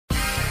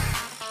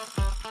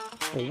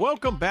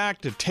Welcome back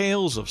to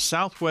Tales of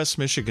Southwest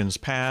Michigan's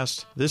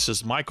Past. This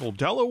is Michael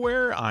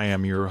Delaware. I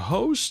am your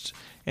host,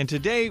 and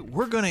today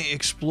we're going to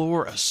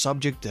explore a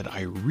subject that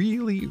I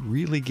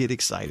really get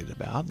excited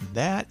about, and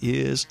that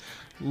is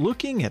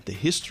looking at the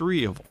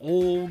history of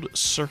old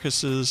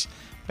circuses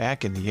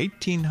back in the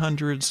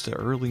 1800s to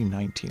early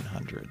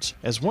 1900s.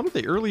 As one of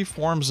the early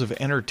forms of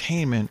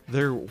entertainment,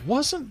 there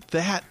wasn't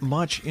that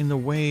much in the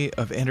way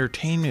of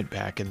entertainment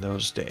back in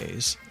those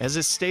days. As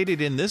it's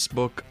stated in this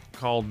book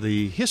called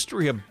The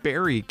History of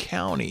Berry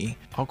County,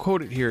 I'll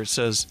quote it here. It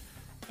says,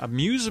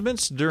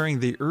 "Amusements during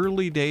the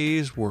early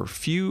days were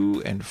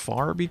few and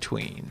far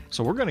between."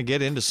 So we're going to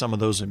get into some of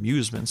those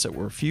amusements that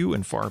were few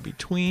and far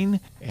between,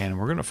 and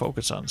we're going to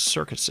focus on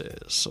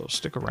circuses, so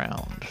stick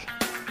around.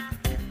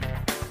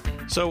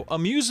 So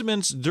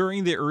amusements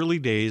during the early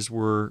days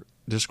were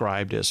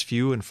described as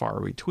few and far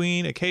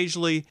between.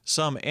 Occasionally,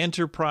 some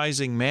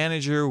enterprising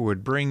manager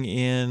would bring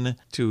in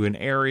to an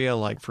area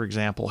like, for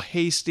example,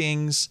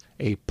 Hastings,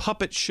 a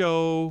puppet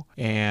show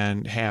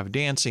and have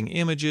dancing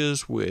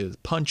images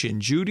with Punch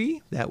and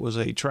Judy. That was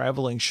a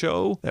traveling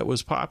show that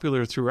was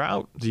popular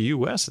throughout the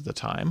U.S. at the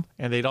time.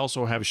 And they'd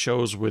also have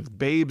shows with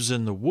Babes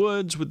in the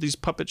Woods with these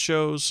puppet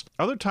shows.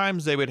 Other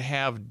times they would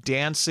have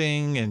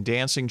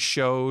dancing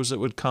shows that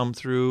would come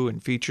through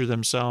and feature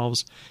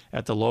themselves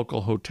at the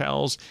local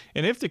hotels.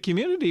 And if the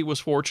community was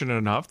fortunate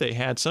enough, they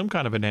had some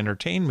kind of an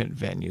entertainment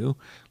venue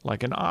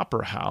like an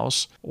opera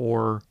house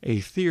or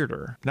a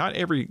theater. Not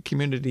every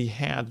community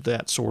had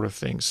that sort of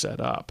thing set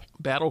up.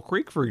 Battle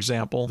Creek, for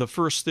example, the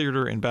first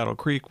theater in Battle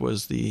Creek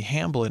was the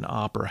Hamblin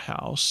Opera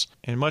House.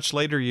 In much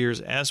later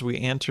years, as we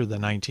enter the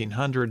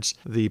 1900s,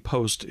 the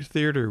Post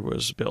Theater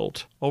was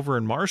built. Over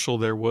in Marshall,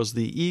 there was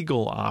the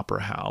Eagle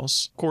Opera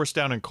House. Of course,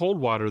 down in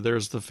Coldwater,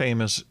 there's the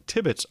famous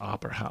Tibbetts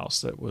Opera House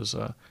that was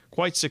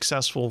quite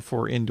successful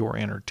for indoor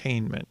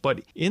entertainment.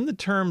 But in the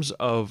terms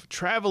of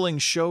traveling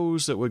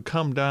shows that would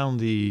come down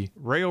the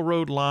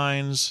railroad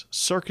lines,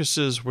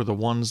 circuses were the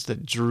ones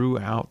that drew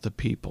out the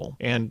people.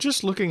 And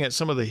just looking at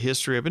some of the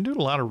history, I've been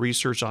doing a lot of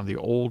research on the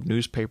old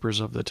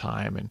newspapers of the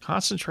time and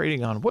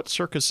concentrating on what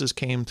circuses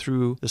came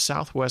through the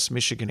Southwest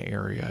Michigan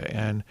area.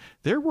 And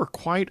there were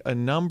quite a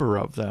number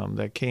of them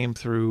that came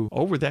through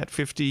over that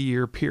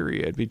 50-year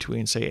period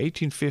between, say,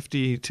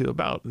 1850 to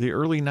about the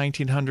early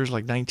 1900s,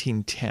 like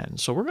 1910.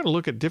 So we're going to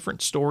look at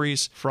different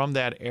stories from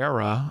that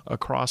era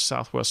across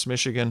Southwest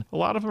Michigan. A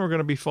lot of them are going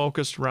to be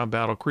focused around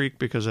Battle Creek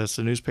because that's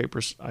the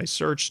newspapers I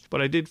searched, but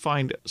I did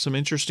find some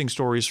interesting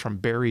stories from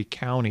Berry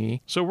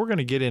County, so we're going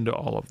to get into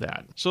all of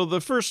that. So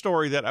the first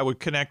story that I would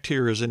connect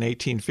here is in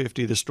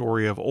 1850, the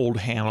story of old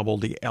Hannibal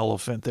the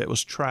elephant that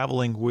was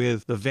traveling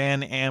with the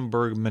Van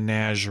Amberg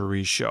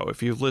Menagerie show.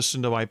 If you've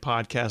listened to my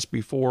podcast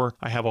before,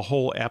 I have a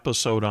whole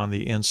episode on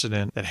the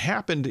incident that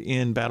happened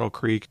in Battle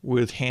Creek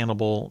with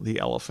Hannibal the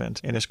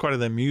elephant, and it's quite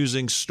an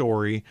amusing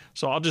story.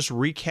 So I'll just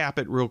recap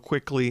it real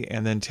quickly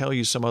and then tell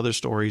you some other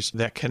stories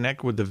that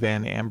connect with the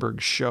Van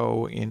Amberg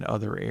show in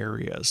other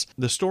areas.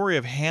 The story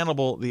of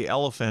Hannibal the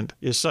elephant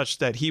is such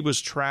that he was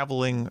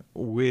traveling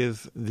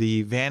with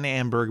the Van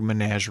Amberg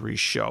Menagerie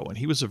show, and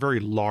he was a very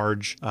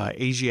large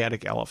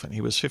Asiatic elephant.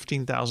 He was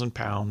 15,000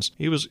 pounds.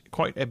 He was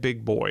quite a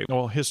big boy.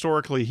 Well,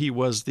 historically, he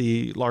was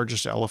the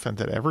largest elephant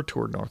that ever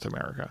toured North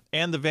America.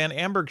 And the Van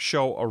Amberg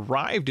show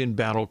arrived in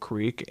Battle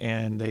Creek,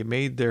 and they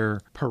made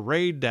their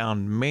parade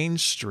down Main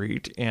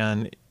Street.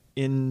 And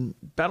in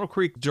Battle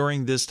Creek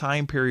during this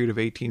time period of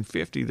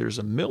 1850, there's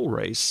a mill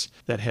race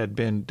that had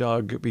been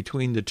dug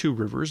between the two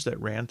rivers that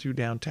ran through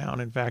downtown.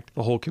 In fact,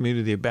 the whole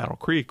community of Battle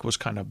Creek was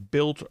kind of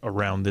built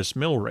around this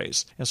mill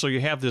race. And so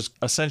you have this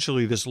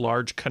essentially this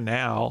large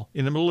canal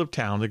in the middle of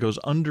town that goes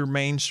under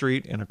Main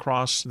Street, and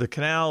across the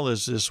canal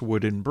is this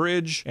wooden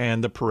bridge.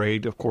 And the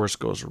parade, of course,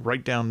 goes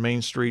right down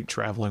Main Street,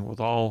 traveling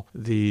with all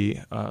the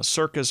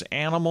circus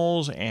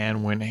animals.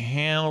 And when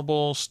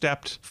Hannibal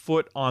stepped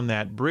foot on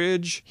that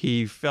bridge,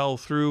 he fell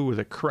through with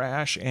a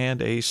crash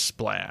and a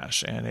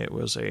splash. And it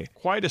was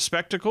quite a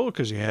spectacle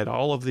because you had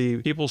all of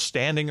the people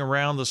standing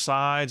around the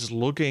sides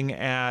looking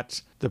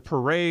at the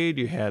parade.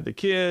 You had the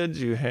kids,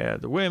 you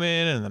had the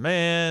women and the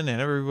men, and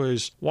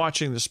everybody's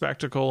watching the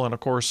spectacle. And of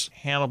course,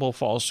 Hannibal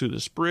falls through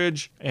this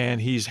bridge,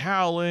 and he's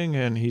howling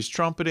and he's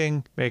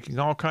trumpeting, making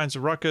all kinds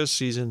of ruckus.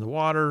 He's in the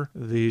water.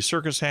 The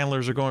circus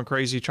handlers are going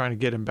crazy trying to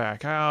get him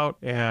back out,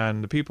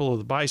 and the people,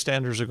 the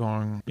bystanders, are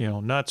going,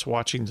 nuts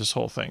watching this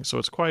whole thing. So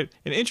it's quite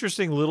an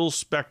interesting little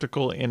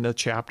spectacle in the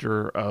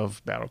chapter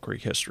of Battle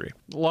Creek history.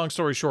 Long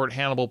story short,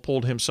 Hannibal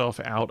pulled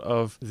himself out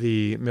of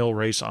the mill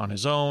race on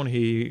his own.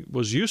 He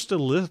was used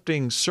to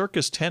lifting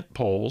circus tent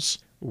poles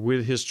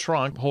with his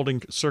trunk,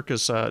 holding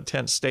circus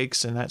tent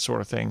stakes and that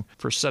sort of thing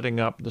for setting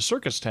up the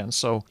circus tents.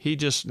 So he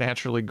just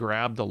naturally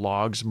grabbed the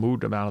logs,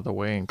 moved them out of the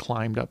way, and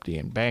climbed up the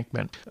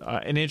embankment.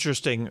 An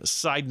interesting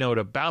side note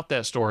about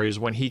that story is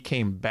when he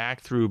came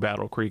back through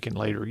Battle Creek in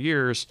later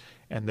years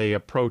and they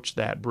approached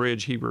that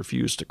bridge, he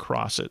refused to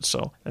cross it.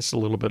 So that's a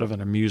little bit of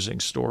an amusing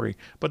story.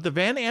 But the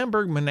Van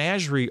Amberg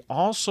Menagerie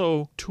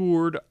also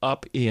toured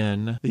up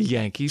in the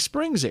Yankee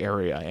Springs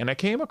area. And I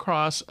came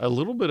across a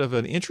little bit of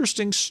an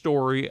interesting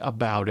story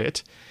about about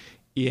it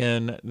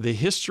in the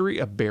history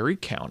of Berry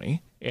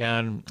County.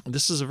 And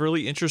this is a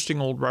really interesting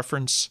old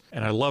reference,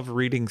 and I love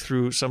reading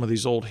through some of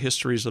these old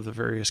histories of the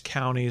various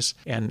counties.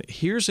 And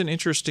here's an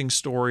interesting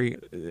story,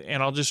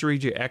 and I'll just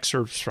read you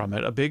excerpts from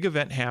it. A big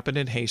event happened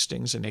in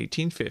Hastings in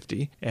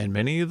 1850, and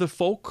many of the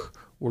folk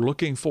were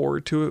looking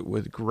forward to it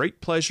with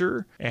great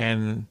pleasure,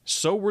 and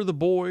so were the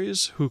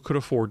boys who could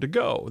afford to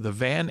go. The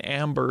Van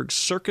Amberg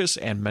Circus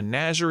and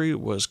Menagerie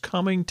was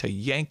coming to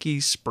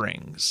Yankee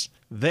Springs,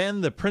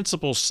 then the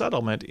principal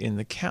settlement in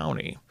the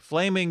county.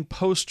 Flaming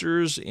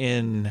posters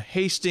in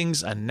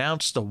Hastings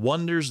announced the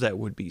wonders that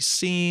would be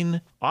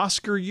seen.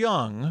 Oscar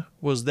Young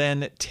was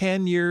then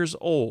 10 years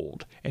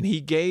old, and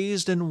he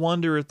gazed in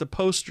wonder at the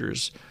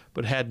posters,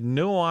 but had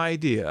no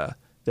idea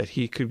that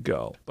he could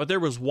go. But there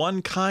was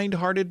one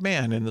kind-hearted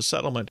man in the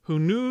settlement who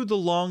knew the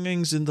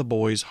longings in the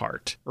boy's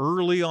heart.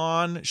 Early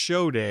on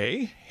show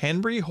day,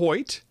 Henry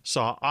Hoyt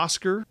saw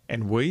Oscar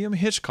and William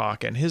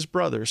Hitchcock and his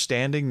brother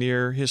standing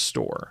near his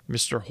store.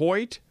 Mr.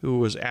 Hoyt, who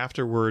was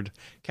afterward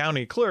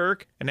county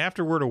clerk and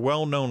afterward a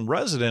well-known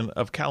resident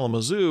of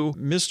Kalamazoo,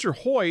 Mr.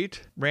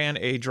 Hoyt ran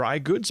a dry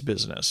goods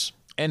business.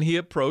 And he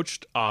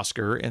approached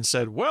Oscar and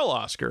said, "Well,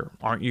 Oscar,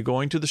 aren't you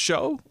going to the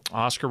show?"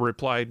 Oscar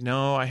replied,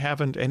 "No, I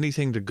haven't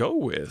anything to go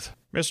with."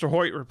 Mr.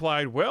 Hoyt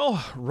replied,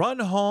 "Well, run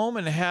home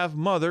and have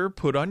Mother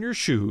put on your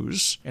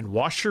shoes and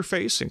wash your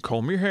face and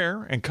comb your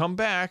hair and come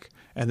back,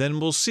 and then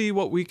we'll see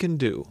what we can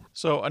do."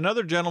 So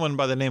another gentleman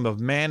by the name of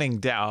Manning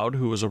Dowd,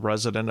 who was a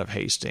resident of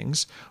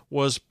Hastings,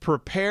 was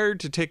prepared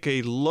to take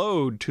a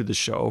load to the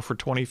show for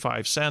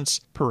 25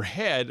 cents per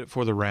head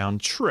for the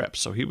round trip.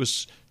 So he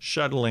was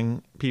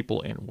shuttling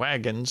people in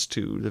wagons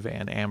to the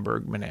Van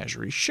Amberg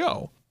Menagerie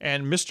show.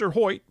 And Mr.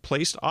 Hoyt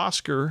placed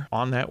Oscar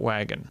on that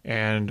wagon.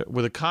 And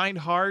with a kind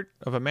heart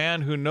of a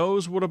man who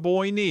knows what a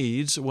boy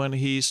needs when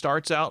he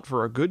starts out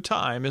for a good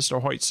time,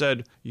 Mr. Hoyt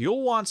said,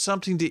 "You'll want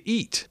something to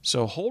eat.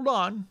 So hold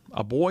on.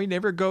 A boy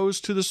never goes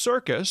to the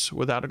circus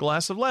without a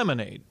glass of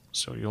lemonade.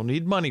 So you'll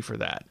need money for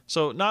that."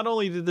 So not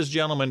only did this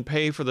gentleman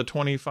pay for the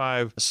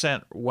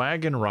 25-cent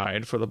wagon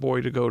ride for the boy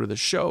to go to the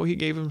show, he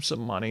gave him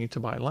some money to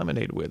buy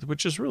lemonade with,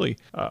 which is really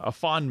a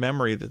fond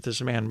memory that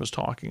this man was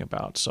talking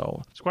about.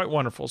 So it's quite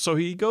wonderful. So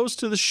he goes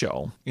to the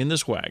show in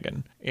this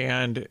wagon,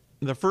 and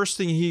the first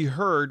thing he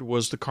heard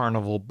was the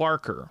carnival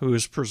barker, who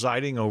was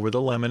presiding over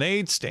the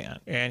lemonade stand.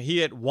 And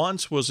he at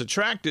once was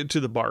attracted to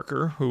the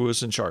barker, who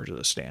was in charge of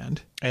the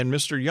stand. And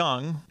Mr.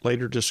 Young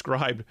later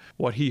described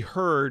what he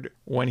heard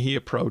when he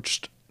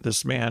approached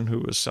this man who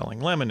was selling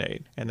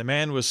lemonade. And the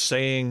man was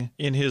saying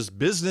in his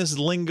business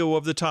lingo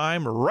of the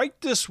time, "Right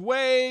this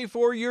way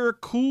for your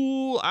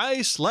cool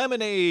ice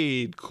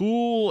lemonade,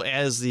 cool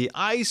as the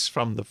ice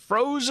from the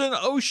frozen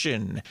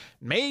ocean,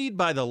 made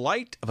by the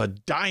light of a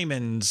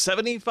diamond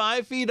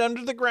 75 feet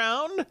under the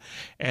ground,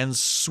 and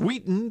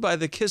sweetened by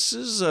the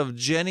kisses of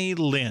Jenny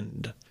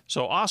Lind."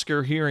 So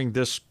Oscar, hearing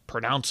this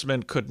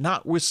pronouncement, could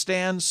not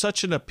withstand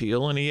such an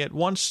appeal, and he at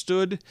once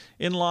stood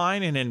in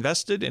line and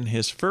invested in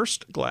his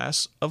first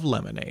glass of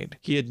lemonade.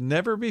 He had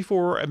never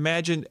before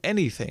imagined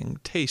anything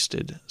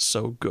tasted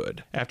so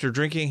good. After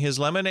drinking his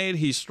lemonade,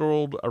 he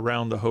strolled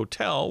around the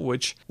hotel,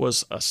 which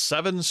was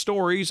 7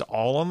 stories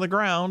all on the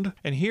ground,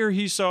 and here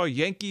he saw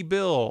Yankee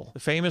Bill, the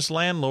famous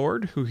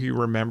landlord who he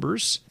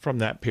remembers from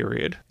that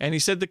period. And he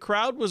said the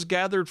crowd was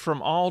gathered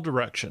from all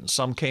directions.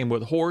 Some came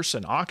with horse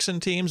and oxen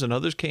teams, and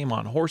others came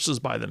on horses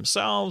by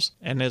themselves.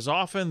 And as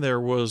often there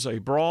was a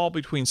brawl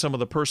between some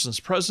of the persons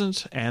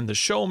present and the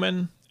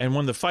showmen. And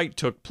when the fight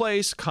took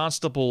place,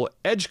 Constable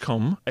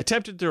Edgecombe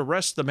attempted to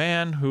arrest the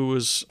man who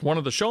was one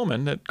of the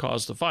showmen that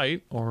caused the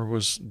fight, or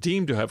was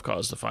deemed to have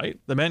caused the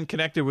fight. The men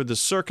connected with the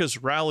circus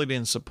rallied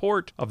in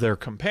support of their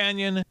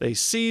companion. They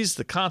seized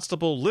the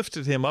constable,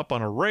 lifted him up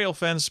on a rail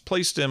fence,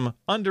 placed him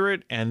under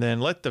it, and then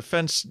let the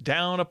fence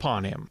down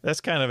upon him.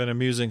 That's kind of an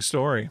amusing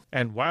story.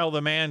 And while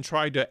the man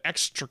tried to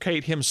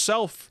extricate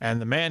himself, and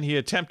the man he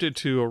attempted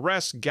to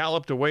arrest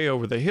galloped away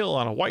over the hill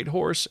on a white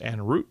horse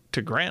en route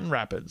to Grand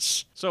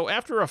Rapids. So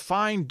after a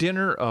fine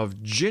dinner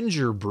of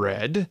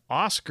gingerbread,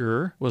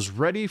 Oscar was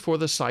ready for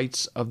the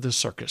sights of the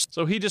circus.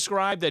 So he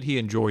described that he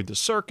enjoyed the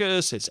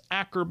circus, its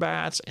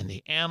acrobats, and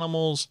the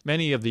animals.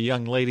 Many of the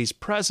young ladies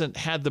present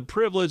had the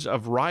privilege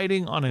of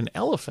riding on an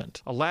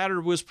elephant. A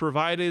ladder was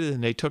provided,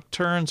 and they took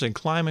turns in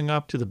climbing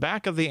up to the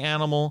back of the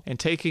animal and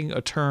taking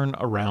a turn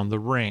around the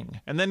ring.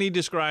 And then he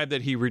described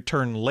that he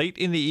returned late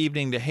in the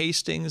evening to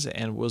Hastings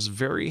and was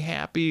very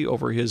happy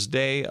over his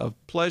day of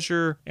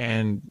pleasure,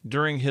 and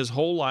during his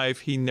whole life,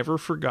 he never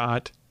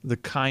forgot the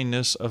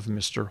kindness of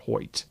Mr.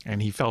 Hoyt,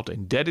 and he felt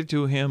indebted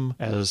to him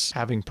as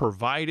having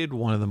provided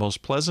one of the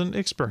most pleasant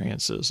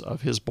experiences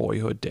of his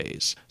boyhood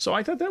days. So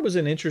I thought that was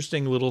an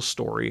interesting little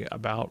story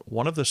about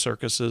one of the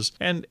circuses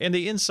and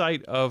the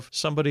insight of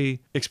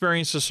somebody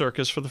experienced a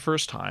circus for the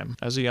first time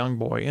as a young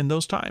boy in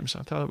those times.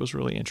 I thought it was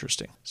really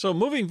interesting. So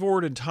moving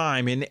forward in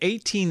time, in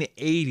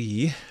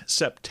 1880,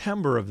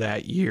 September of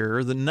that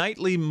year, the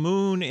Nightly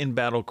Moon in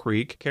Battle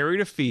Creek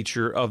carried a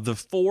feature of the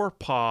Four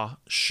Paw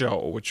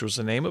Show, which was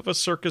the name of a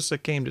circus circus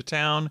that came to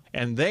town,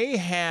 and they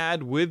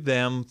had with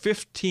them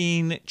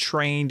 15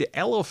 trained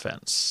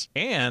elephants,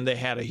 and they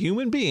had a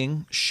human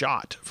being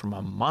shot from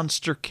a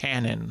monster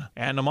cannon.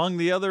 And among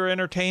the other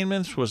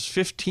entertainments was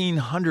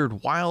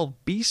 1,500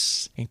 wild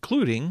beasts,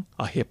 including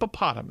a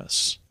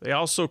hippopotamus. They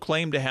also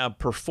claimed to have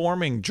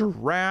performing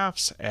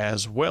giraffes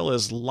as well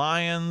as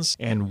lions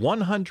and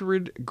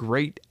 100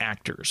 great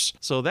actors.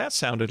 So that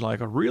sounded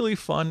like a really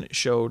fun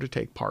show to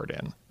take part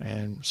in,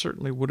 and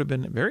certainly would have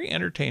been very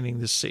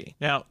entertaining to see.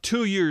 Now,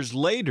 2 years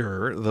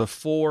later, the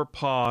Four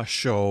Paw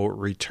Show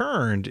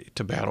returned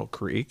to Battle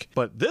Creek,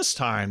 but this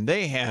time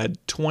they had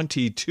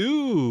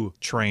 22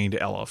 trained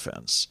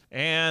elephants,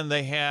 and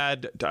they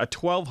had a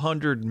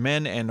 1,200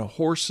 men and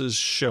horses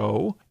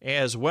show,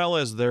 as well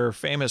as their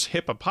famous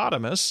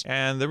hippopotamus,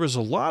 and there was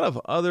a lot of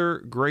other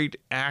great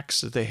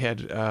acts that they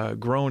had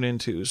grown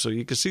into. So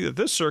you can see that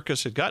this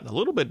circus had gotten a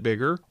little bit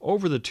bigger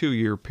over the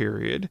 2-year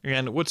period.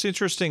 And what's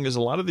interesting is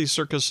a lot of these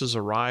circuses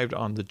arrived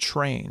on the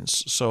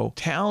trains. So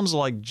towns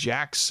like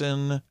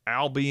Jackson,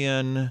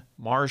 Albion,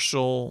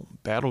 Marshall,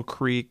 Battle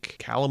Creek,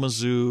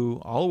 Kalamazoo,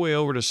 all the way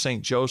over to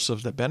St.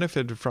 Joseph that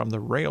benefited from the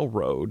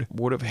railroad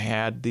would have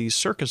had these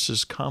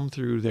circuses come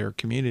through their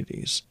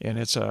communities. And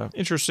it's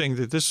interesting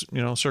that this,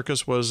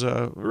 circus was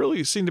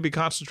really seemed to be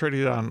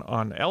concentrated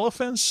on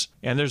elephants.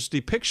 And there's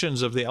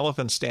depictions of the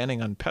elephants standing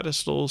on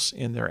pedestals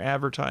in their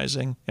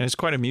advertising. And it's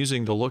quite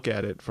amusing to look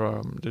at it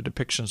from the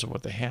depictions of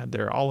what they had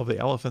there. All of the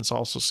elephants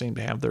also seem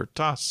to have their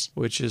tusks,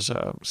 which is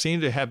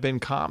seemed to have been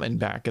common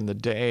back in the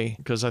day,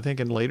 because I think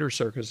in later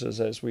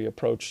circuses, as we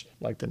approach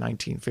like the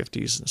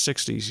 1950s and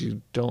 60s,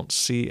 you don't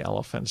see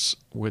elephants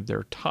with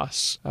their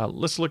tusks.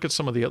 Let's look at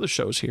some of the other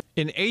shows here.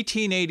 In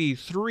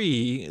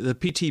 1883, the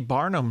P.T.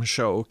 Barnum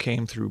show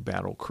came through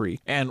Battle Creek,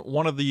 and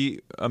one of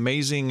the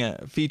amazing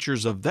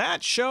features of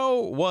that show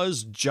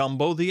was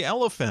Jumbo the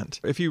Elephant.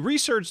 If you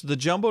research the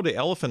Jumbo the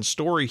Elephant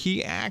story,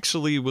 he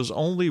actually was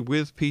only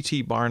with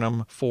P.T.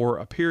 Barnum for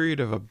a period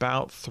of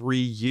about 3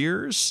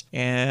 years,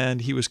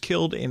 and he was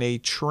killed in a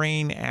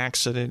train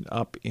accident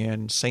up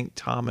in St.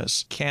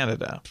 Thomas,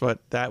 Canada. But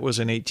that was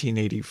in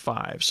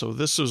 1885. So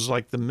this was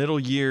like the middle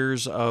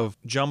years of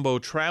Jumbo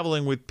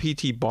traveling with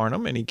P.T.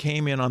 Barnum, and he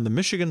came in on the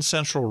Michigan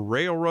Central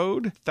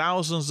Railroad.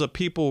 Thousands of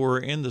people were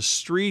in the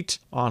street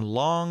on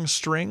long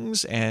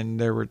strings, and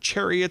there were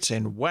chariots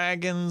and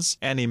wagons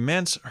and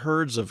immense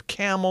herds of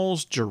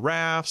camels,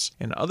 giraffes,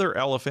 and other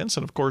elephants.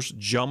 And of course,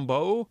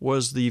 Jumbo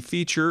was the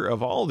feature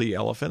of all the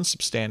elephants,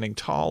 standing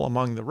tall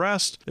among the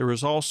rest. There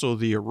was also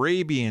the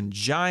Arabian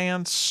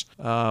giants,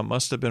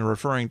 must have been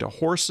referring to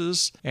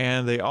horses,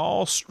 and they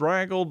all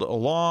straggled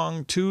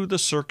along to the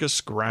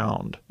circus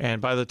ground.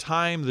 And by the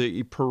time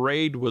the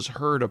parade was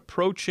heard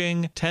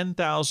approaching,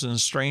 10,000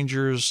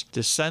 strangers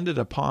descended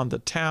upon the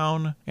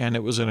town, and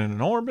it was an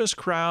enormous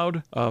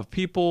crowd of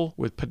people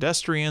with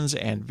pedestrians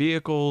and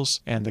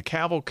vehicles, and the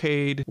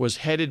cavalcade was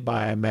headed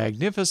by a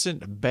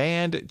magnificent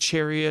band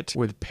chariot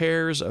with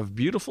pairs of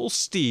beautiful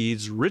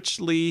steeds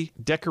richly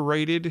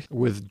decorated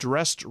with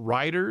dressed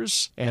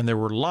riders, and there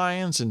were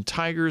lions and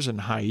tigers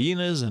and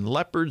hyenas and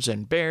leopards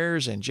and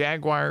bears and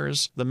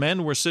jaguars. The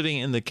men were sitting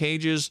in the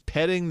cages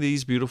petting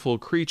these beautiful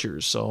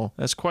creatures, so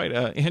that's quite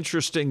an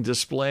interesting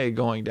display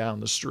going down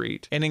the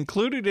street. And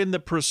included in the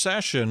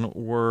procession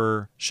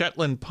were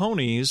Shetland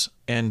ponies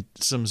and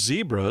some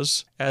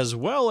zebras, as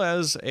well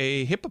as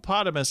a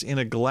hippopotamus in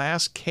a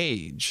glass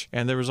cage.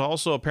 And there was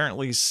also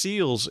apparently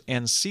seals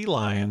and sea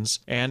lions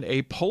and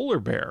a polar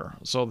bear.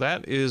 So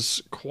that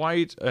is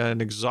quite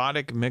an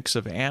exotic mix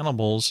of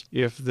animals.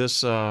 If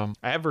this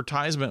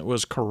advertisement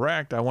was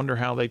correct, I wonder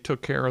how they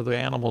took care of the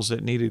animals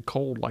that needed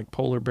cold, like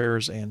polar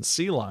bears and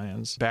sea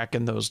lions back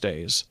in those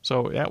days.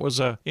 So that was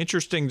an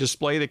interesting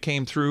display that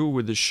came through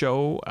with the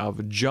show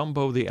of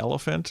Jumbo the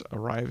Elephant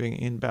arriving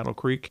in Battle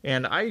Creek.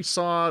 And I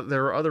saw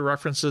there are other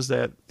references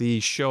that the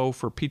show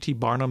for P.T.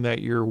 Barnum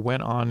that year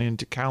went on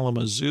into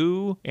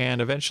Kalamazoo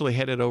and eventually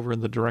headed over in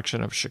the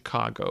direction of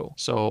Chicago.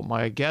 So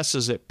my guess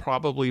is it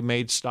probably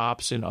made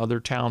stops in other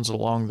towns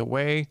along the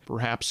way,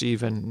 perhaps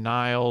even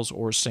Niles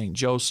or St.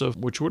 Joseph,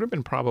 which would have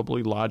been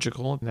probably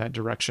logical in that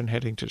direction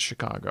heading to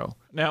Chicago.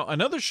 Now,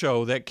 another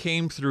show that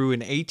came through in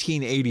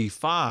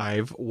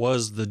 1885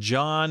 was the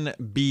John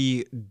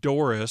B.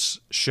 Doris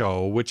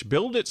show, which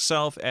billed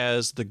itself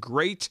as the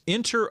Great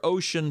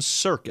Interocean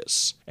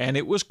Circus. And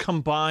it was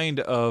combined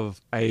of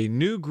a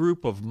new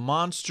group of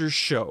monster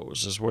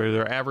shows, is where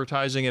they're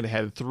advertising it. It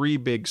had 3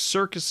 big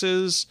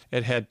circuses,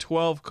 it had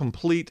 12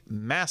 complete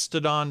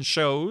mastodon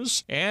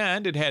shows,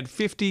 and it had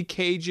 50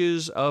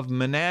 cages of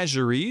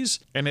menageries,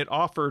 and it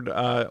offered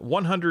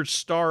 100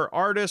 star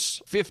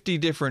artists, 50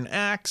 different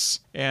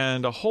acts,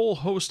 and a whole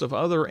host of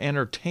other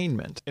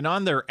entertainment. And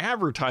on their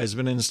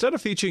advertisement, instead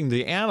of featuring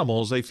the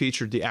animals, they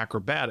featured the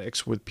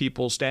acrobatics with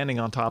people standing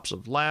on tops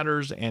of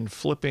ladders and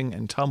flipping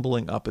and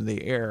tumbling up in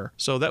the air. fair.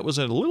 So that was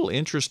a little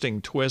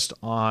interesting twist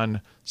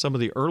on some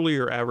of the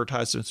earlier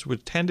advertisements,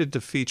 which tended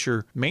to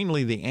feature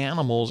mainly the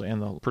animals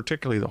and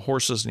particularly the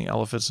horses and the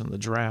elephants and the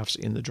giraffes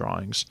in the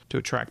drawings to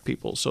attract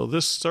people. So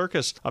this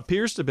circus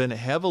appears to have been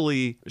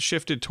heavily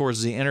shifted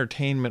towards the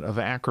entertainment of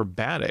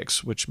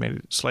acrobatics, which made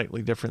it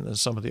slightly different than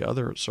some of the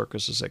other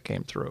circuses that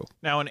came through.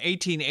 Now in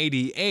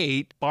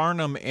 1888,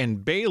 Barnum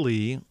and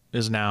Bailey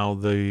is now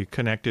the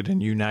Connected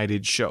and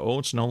United show.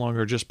 It's no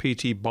longer just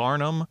P.T.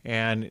 Barnum,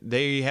 and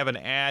they have an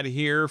ad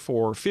here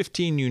for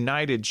 15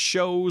 United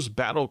shows,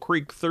 Battle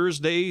Creek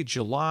Thursday,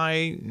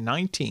 July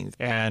 19th.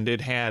 And it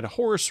had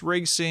horse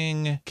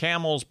racing,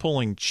 camels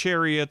pulling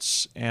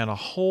chariots, and a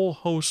whole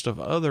host of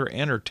other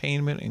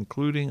entertainment,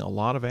 including a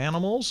lot of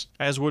animals,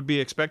 as would be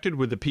expected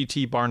with the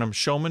P.T. Barnum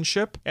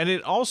showmanship. And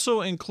it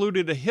also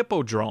included a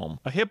hippodrome.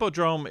 A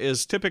hippodrome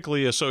is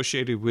typically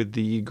associated with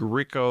the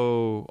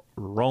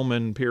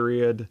Greco-Roman period,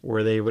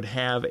 where they would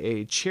have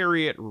a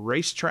chariot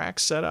racetrack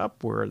set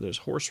up where there's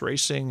horse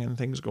racing and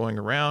things going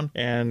around,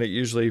 and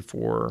usually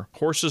for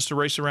horses to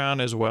race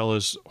around as well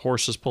as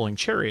horses pulling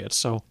chariots.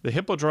 So the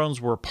hippodromes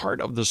were part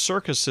of the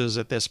circuses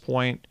at this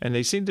point, and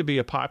they seemed to be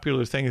a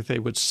popular thing that they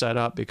would set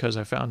up because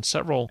I found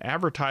several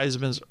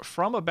advertisements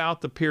from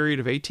about the period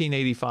of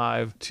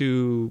 1885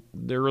 to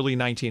the early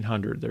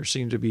 1900. There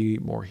seemed to be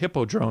more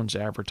hippodromes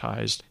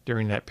advertised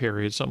during that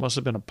period, so it must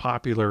have been a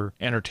popular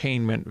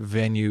entertainment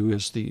venue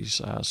as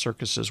these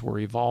circuses were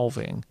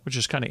evolving, which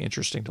is kind of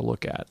interesting to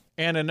look at.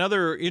 And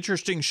another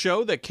interesting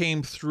show that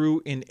came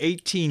through in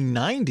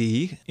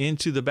 1890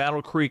 into the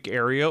Battle Creek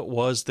area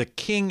was the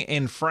King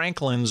and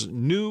Franklin's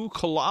new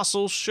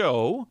colossal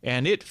show,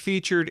 and it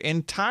featured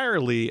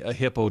entirely a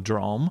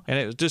hippodrome, and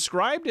it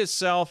described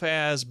itself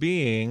as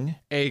being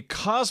a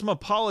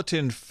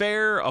cosmopolitan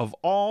fair of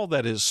all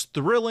that is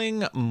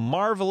thrilling,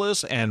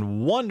 marvelous,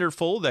 and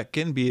wonderful that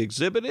can be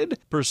exhibited,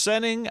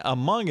 presenting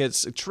among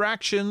its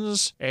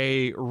attractions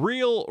a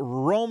real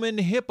Roman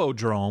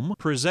hippodrome,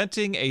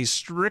 presenting a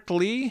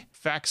strictly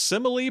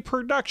facsimile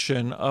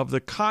production of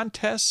the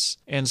contests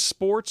and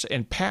sports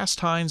and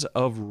pastimes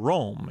of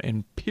Rome,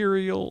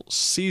 Imperial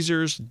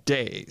Caesar's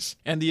days.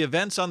 And the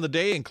events on the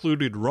day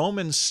included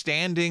Roman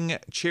standing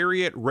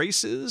chariot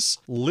races,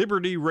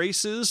 liberty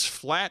races,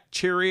 flat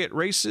chariot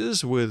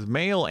races with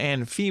male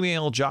and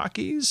female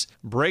jockeys,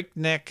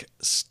 breakneck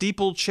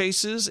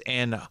steeplechases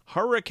and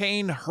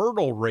hurricane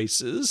hurdle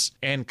races,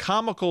 and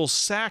comical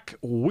sack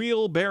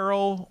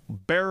wheelbarrow,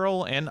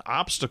 barrel, and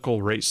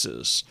obstacle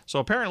races. So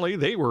apparently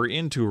they were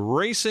into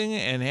racing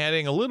and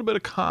adding a little bit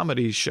of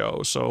comedy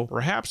show, so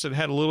perhaps it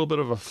had a little bit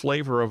of a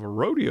flavor of a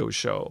rodeo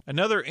show.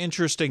 Another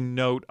interesting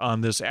note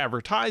on this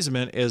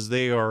advertisement is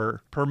they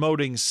are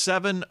promoting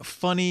 7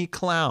 funny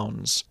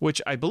clowns,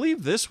 which I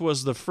believe this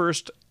was the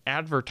first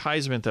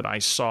advertisement that I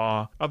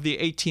saw of the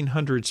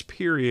 1800s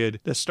period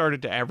that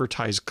started to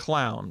advertise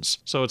clowns.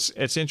 So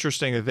it's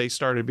interesting that they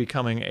started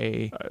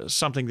becoming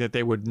something that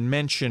they would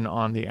mention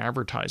on the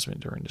advertisement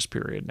during this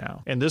period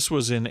now. And this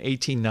was in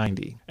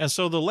 1890. And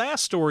so the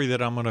last story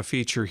that I'm going to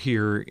feature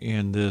here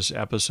in this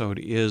episode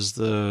is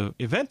the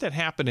event that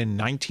happened in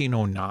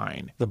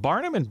 1909. The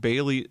Barnum and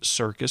Bailey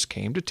Circus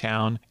came to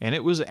town, and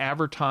it was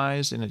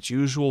advertised in its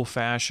usual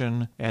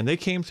fashion, and they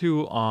came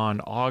through on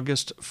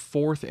August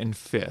 4th and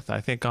 5th. I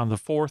think on the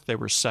 4th, they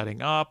were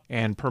setting up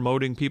and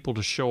promoting people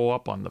to show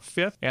up on the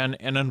 5th. And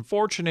an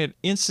unfortunate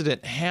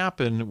incident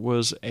happened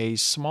was a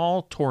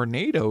small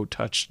tornado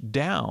touched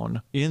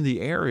down in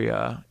the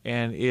area,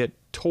 and it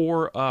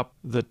tore up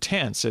the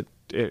tents. It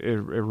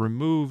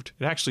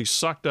actually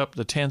sucked up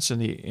the tents in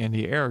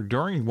the air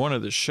during one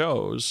of the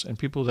shows, and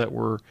people that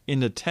were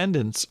in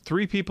attendance,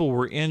 3 people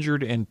were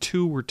injured and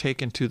 2 were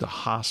taken to the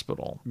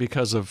hospital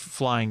because of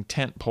flying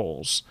tent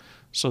poles.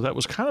 So that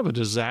was kind of a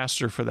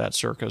disaster for that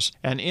circus.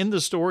 And in the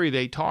story,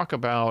 they talk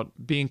about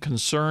being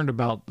concerned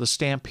about the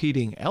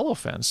stampeding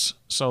elephants.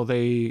 So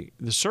the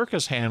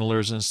circus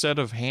handlers, instead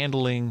of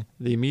handling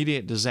the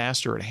immediate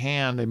disaster at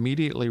hand,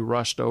 immediately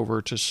rushed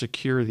over to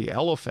secure the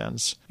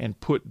elephants and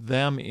put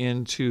them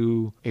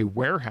into a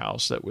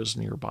warehouse that was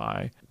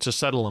nearby to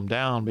settle them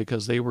down,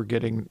 because they were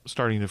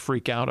starting to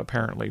freak out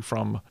apparently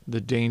from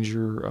the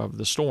danger of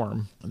the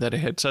storm that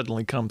had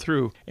suddenly come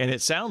through. And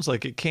it sounds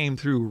like it came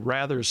through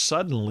rather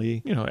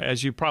suddenly,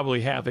 as you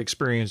probably have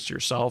experienced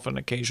yourself, an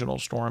occasional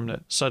storm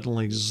that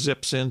suddenly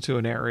zips into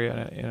an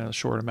area in a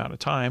short amount of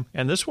time.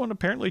 And this one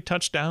apparently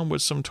touched down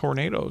with some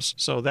tornadoes.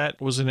 So that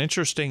was an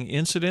interesting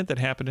incident that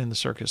happened in the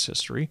circus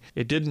history.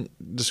 It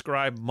didn't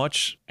describe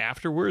much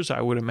afterwards.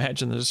 I would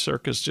imagine the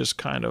circus just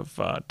kind of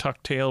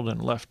tuck-tailed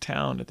and left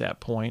town at that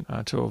point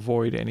to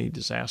avoid any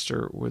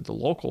disaster with the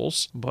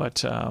locals.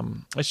 But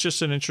it's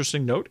just an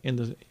interesting note in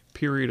the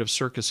period of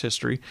circus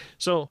history.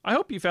 So I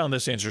hope you found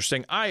this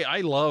interesting.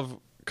 I love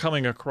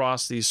coming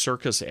across these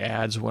circus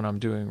ads when I'm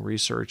doing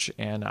research,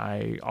 and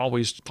I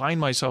always find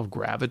myself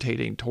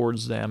gravitating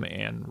towards them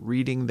and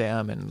reading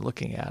them and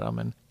looking at them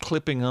and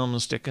clipping them,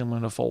 sticking them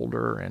in a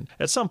folder. And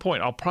at some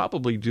point, I'll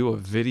probably do a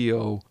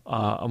video,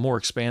 a more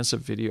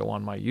expansive video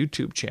on my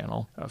YouTube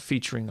channel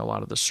featuring a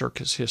lot of the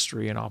circus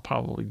history, and I'll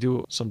probably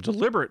do some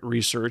deliberate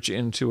research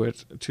into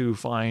it to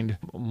find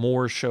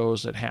more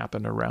shows that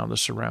happened around the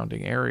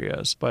surrounding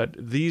areas. But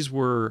these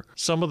were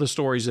some of the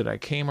stories that I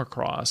came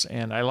across,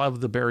 and I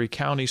love the Berry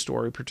County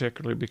story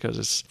particularly because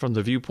it's from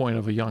the viewpoint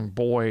of a young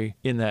boy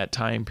in that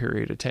time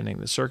period attending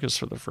the circus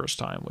for the first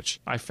time, which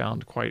I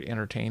found quite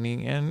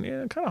entertaining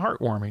and kind of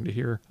heartwarming to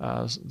hear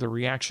the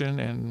reaction,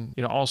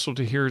 and also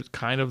to hear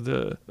kind of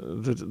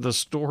the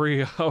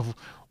story of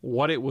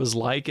what it was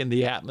like in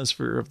the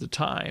atmosphere of the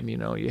time.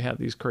 You have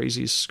these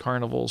crazy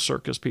carnival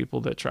circus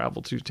people that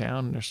travel through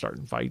town and they're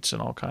starting fights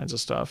and all kinds of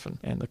stuff,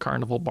 and the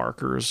carnival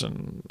barkers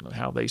and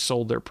how they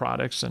sold their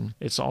products. And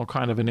it's all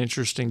kind of an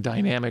interesting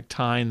dynamic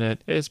time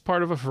that it's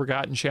part of a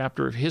forgotten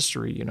chapter of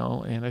history,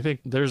 and I think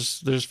there's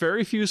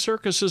very few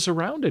circuses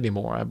around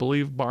anymore. I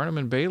believe Barnum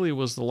and Bailey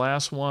was the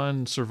last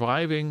one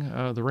surviving,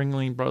 the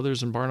Ringling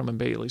Brothers and Barnum and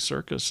Bailey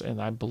Circus,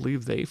 and I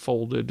believe they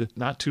folded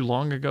not too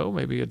long ago,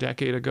 maybe a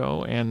decade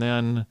ago. And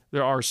then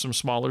there are some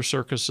smaller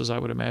circuses, I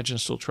would imagine,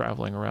 still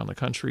traveling around the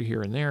country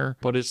here and there,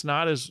 but it's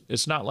not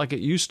like it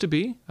used to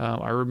be.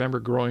 I remember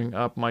growing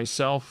up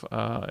myself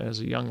as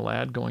a young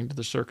lad, going to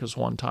the circus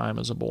one time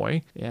as a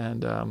boy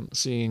and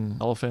seeing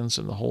elephants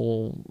and the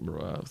whole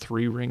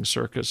three-ring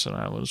circus, and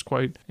it was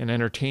quite an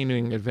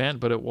entertaining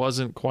event, but it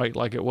wasn't quite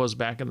like it was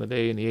back in the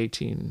day in the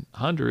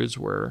 1800s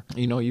where,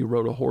 you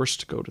rode a horse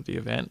to go to the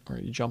event, or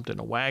you jumped in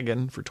a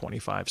wagon for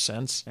 25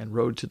 cents and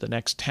rode to the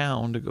next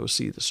town to go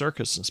see the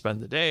circus and spend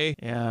the day.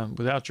 And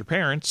without your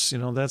parents,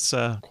 that's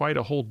quite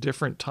a whole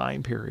different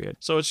time period.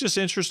 So it's just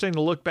interesting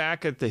to look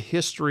back at the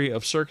history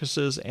of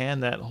circuses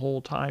and that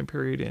whole time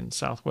period in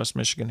Southwest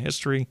Michigan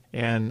history.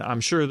 And I'm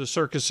sure the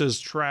circuses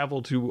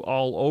travel to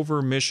all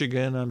over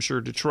Michigan. I'm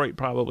sure Detroit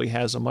probably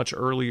has a much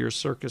earlier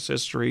circus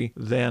history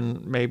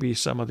than maybe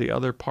some of the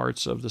other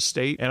parts of the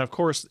state. And of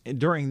course,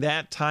 during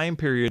that time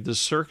period, the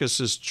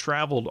circuses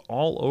traveled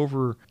all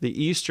over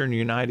the eastern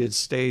United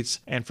States.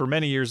 And for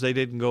many years, they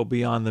didn't go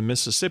beyond the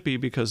Mississippi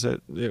because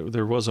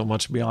there wasn't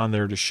much beyond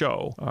there to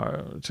show,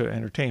 to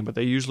entertain, but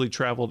they usually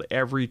traveled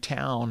every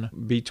town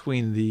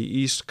between the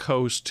East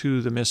Coast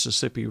to the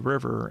Mississippi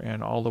River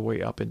and all the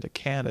way up into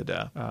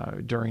Canada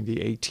during the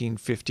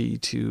 1850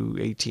 to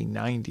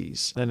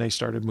 1890s. Then they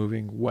started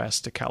moving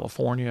west to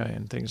California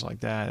and things like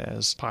that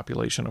as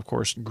population, of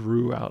course,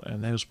 grew out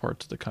in those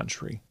parts of the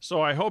country.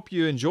 So I hope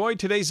you enjoyed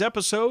today's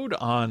episode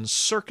on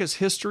circus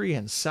history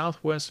in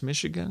Southwest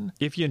Michigan.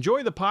 If you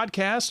enjoy the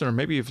podcast, or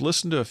maybe you've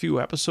listened to a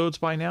few episodes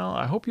by now,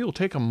 I hope you'll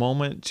take a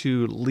moment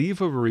to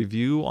leave a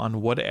review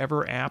on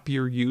whatever app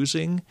you're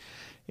using.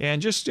 And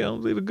just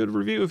leave a good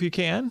review if you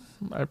can.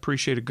 I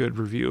appreciate a good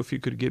review if you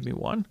could give me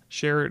one.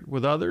 Share it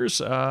with others.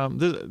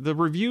 The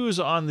reviews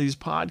on these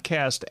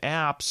podcast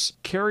apps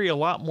carry a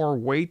lot more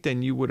weight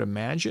than you would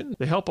imagine.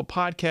 They help a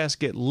podcast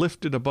get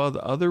lifted above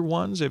other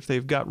ones if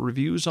they've got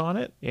reviews on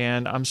it.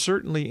 And I'm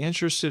certainly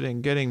interested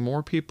in getting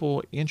more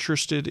people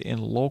interested in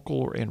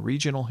local and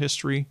regional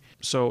history.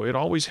 So it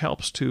always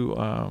helps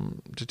to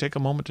take a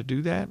moment to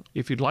do that.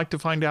 If you'd like to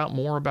find out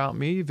more about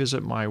me,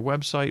 visit my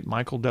website,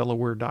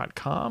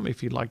 michaeldelaware.com.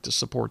 If you'd like to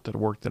support the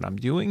work that I'm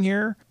doing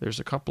here, there's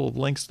a couple of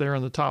links there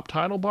in the top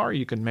title bar.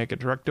 You can make a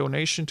direct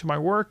donation to my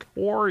work,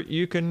 or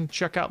you can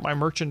check out my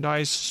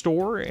merchandise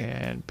store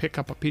and pick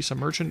up a piece of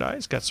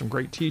merchandise. Got some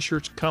great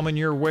t-shirts coming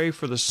your way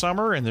for the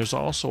summer, and there's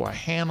also a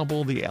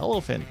Hannibal the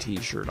Elephant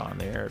t-shirt on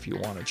there if you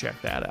want to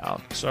check that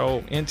out.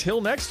 So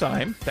until next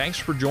time, thanks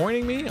for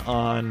joining me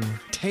on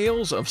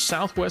Tales of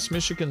Southwest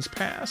Michigan's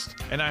Past,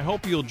 and I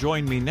hope you'll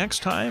join me next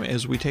time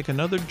as we take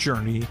another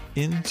journey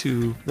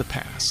into the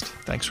past.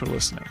 Thanks for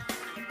listening.